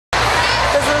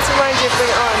bring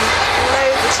it on.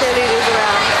 Loads of cheerleaders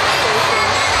around.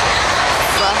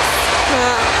 So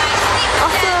cool.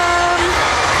 Awesome!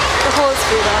 The horse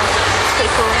view there. It's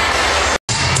pretty cool.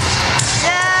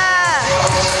 Yeah!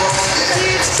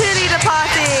 Huge cheerleader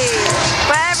party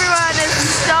where everyone is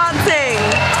dancing.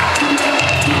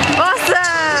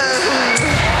 Awesome!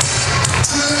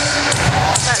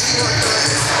 That's what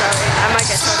I might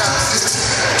get told off.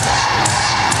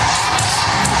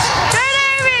 Go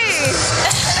Naomi!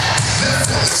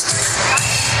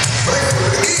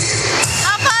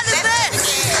 How fun is this?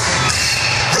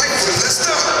 Right foot, let's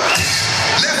stop.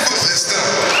 Left foot, let's stop.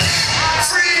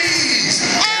 Freeze!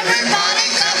 Everybody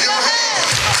clap your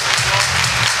hands.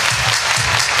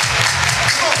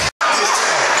 Come on. Left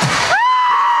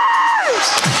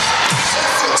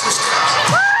foot to stop.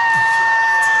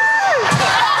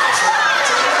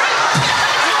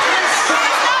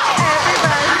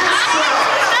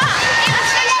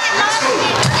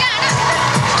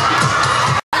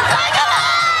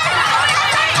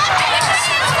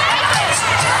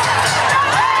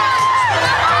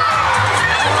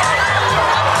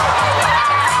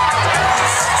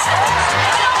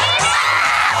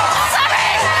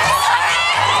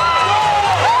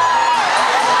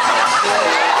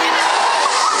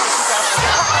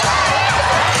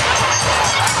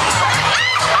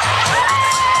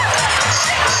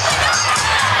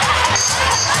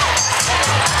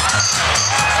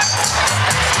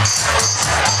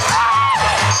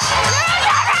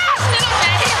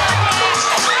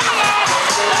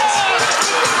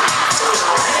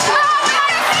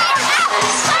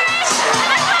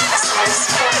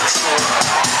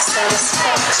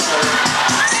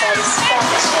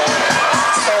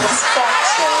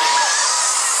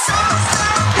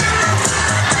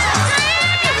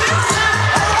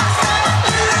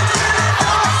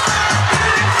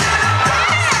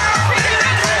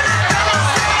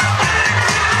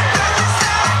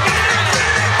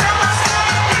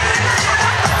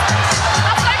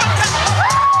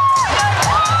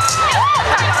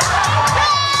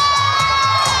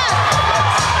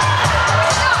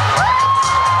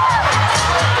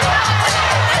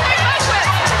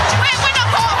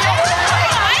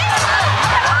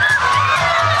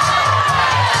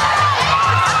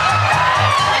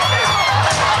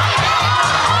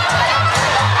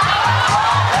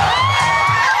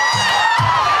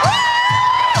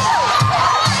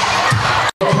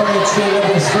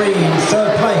 Level 3 in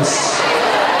third place.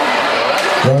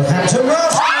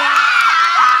 Rascal.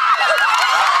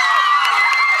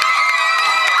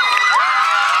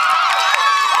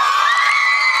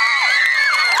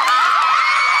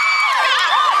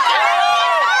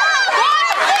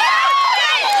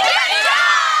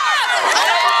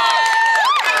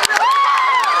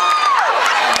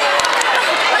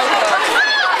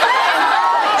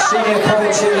 Senior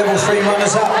College Level 3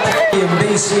 runners up and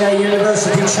BCA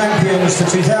University champions for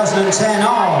 2010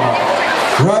 are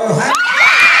Rascal.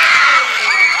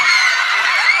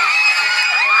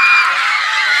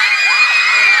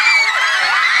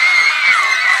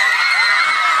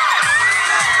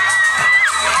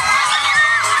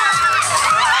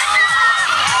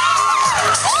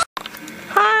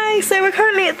 Hi, so we're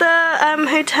currently at the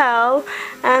hotel,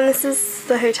 and this is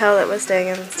the hotel that we're staying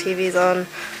in. TV's on.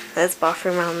 There's a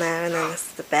bathroom around there, and then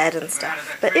there's the bed and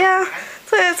stuff. But yeah,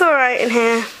 so it's alright in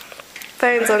here.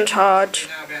 Phone's on charge.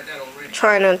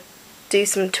 Trying to do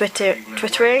some tweeting.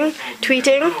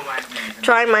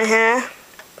 Drying my hair.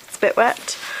 It's a bit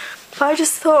wet. But I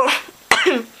just thought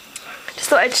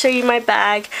I'd show you my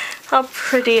bag, how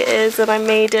pretty it is, and I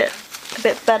made it a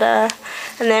bit better.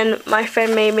 And then my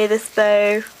friend made me this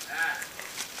bow.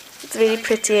 It's really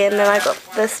pretty, and then I got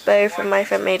this bow from my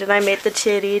friend made, and I made the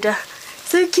cheerleader.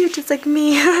 So cute, it's like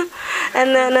me.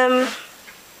 And then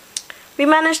we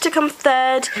managed to come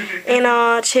third in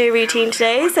our cheer routine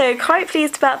today, so quite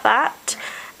pleased about that.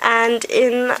 And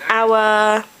in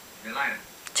our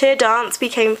cheer dance we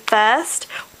came first.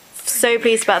 So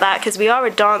pleased about that, because we are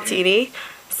a dance uni,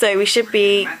 so we should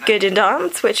be good in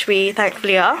dance, which we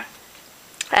thankfully are.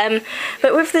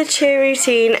 But with the cheer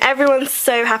routine, everyone's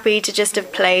so happy to just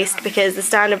have placed, because the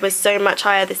standard was so much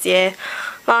higher this year.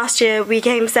 Last year we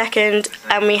came second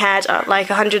and we had like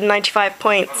 195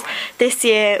 points. This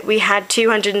year we had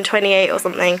 228 or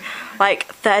something, like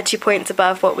 30 points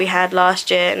above what we had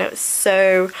last year, and it was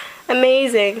so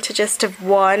amazing to just have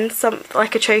won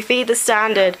like a trophy. The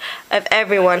standard of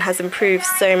everyone has improved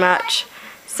so much,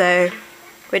 so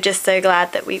we're just so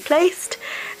glad that we placed.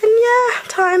 And yeah,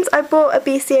 times I bought a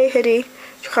BCA hoodie,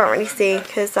 which you can't really see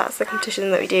because that's the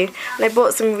competition that we do, and I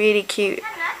bought some really cute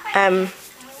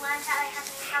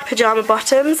pyjama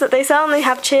bottoms that they sell, and they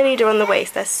have cheerleader on the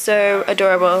waist. They're so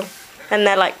adorable. and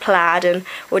they're like plaid and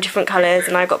all different colours,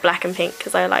 and I got black and pink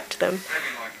because I liked them.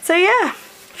 So yeah,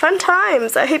 fun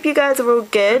times. I hope you guys are all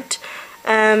good.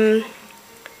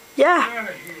 Yeah,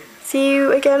 see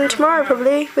you again tomorrow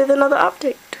probably with another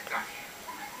update.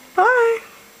 Bye.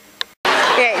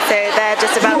 Okay, so they're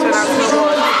just about to announce the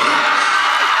awards.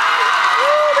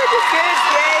 Oh, they did good.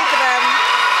 Yay for them.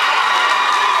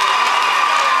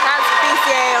 That's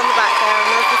BCA on the back there, and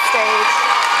there's the stage.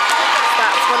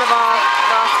 That's one of our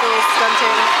Rascals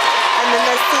stunting. And then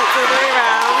there's seats all the way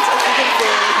around, as you can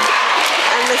see.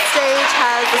 And the stage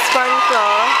has a sprung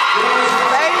floor.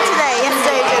 But only today,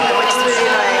 yesterday didn't, which is really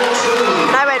annoying.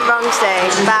 And I went wrong today.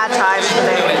 Bad time for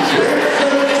me.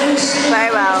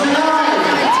 Very well.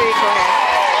 It's really cool here.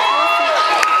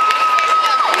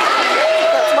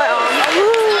 That's my arm.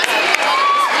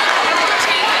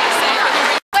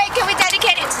 Wait, can we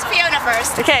dedicate it to Fiona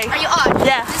first? Okay. Are you on?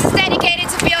 Yeah. This is dedicated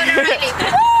to Fiona Riley.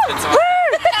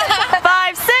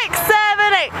 5, 6,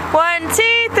 7, 8. 1,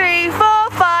 2, 3,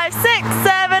 4, 5, 6,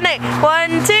 7, 8.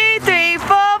 1, 2, 3,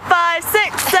 4, 5,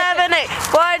 6, 7, 8.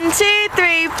 1, 2,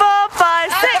 3, 4,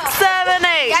 5, 6, 7,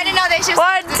 8. I didn't know they should.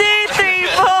 1, 2, 3,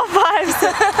 4, 5,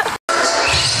 6.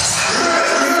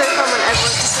 So fun when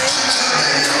everyone's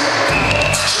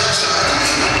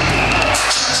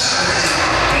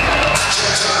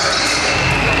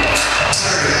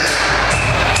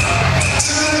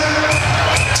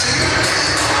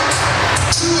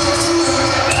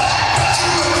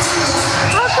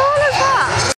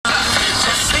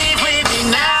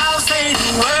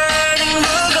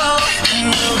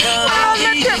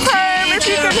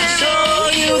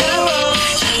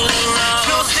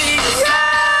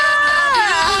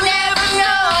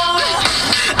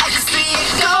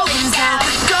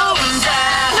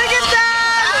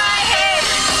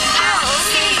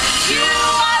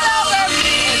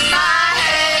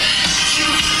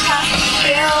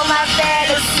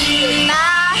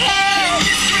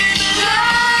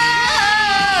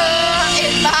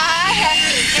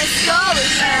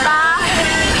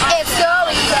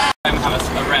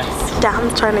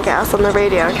Dan's trying to get us on the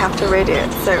radio, on Capital Radio.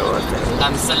 It's so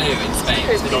awesome. Salute in Spain.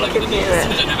 It's been all over the news. I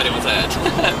don't know if anyone's heard.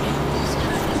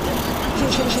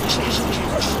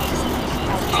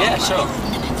 Yeah, sure.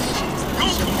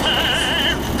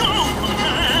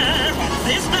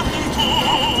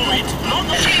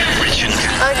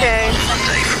 Okay.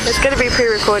 It's going to be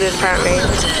pre-recorded apparently.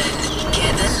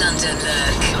 Get the London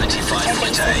look.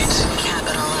 95.8.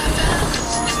 Capital FM.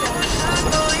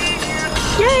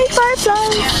 Yay,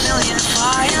 fireflies!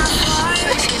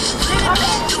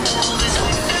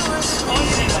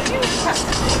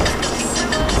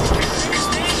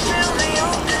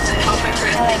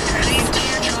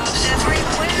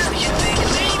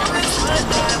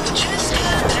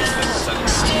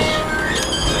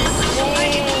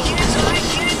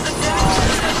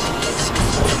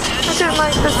 I don't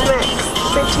like this mix.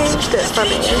 They changed it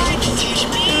funny.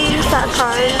 It's that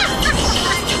time.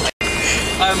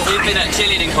 We've been at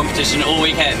cheerleading competition all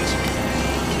weekend.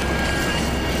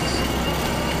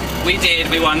 We did,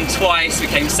 we won twice, we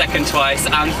came second twice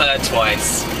and third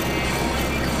twice.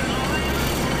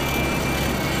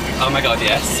 Oh my god,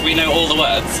 yes, we know all the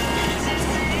words.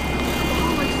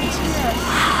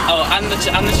 Oh, and the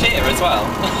cheer as well.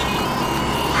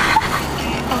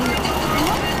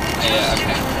 Yeah,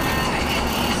 okay.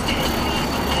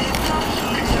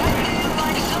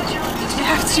 You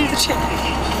have to do the cheer.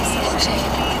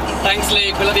 Thanks,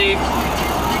 Luke. We love you.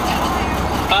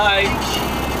 Bye.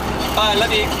 Bye.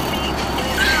 Love you.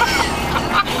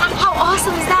 How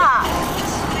awesome is that?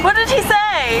 What did he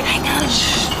say? Hang on.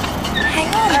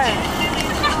 Hang on.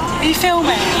 Oh. Are you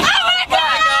filming? Oh my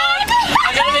god!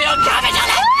 I'm gonna be on Capital.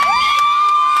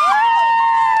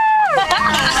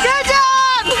 Good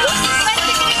job!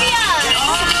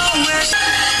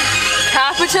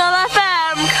 Capital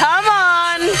FM, come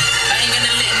on!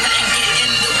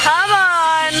 Come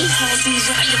on!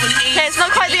 Okay, it's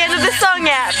not quite the end of the song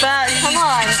yet, but come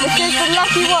on. This is the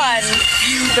lucky one.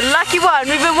 The lucky one.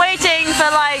 We've been waiting for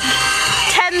like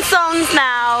 10 songs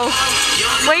now.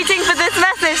 Waiting for this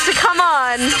message to come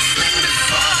on.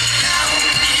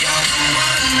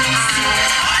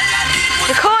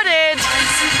 Recorded.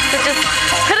 So just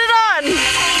put it on.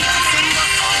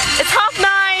 It's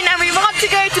 9:30 and we want to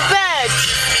go to bed.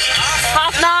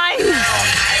 9:30.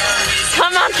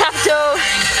 Come on, Capital.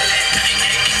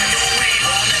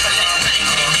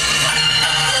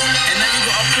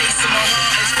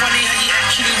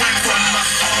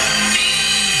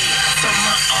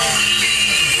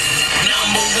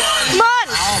 Come on.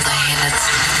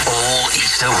 All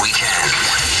Easter weekend.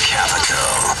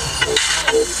 Capital.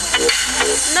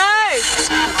 No.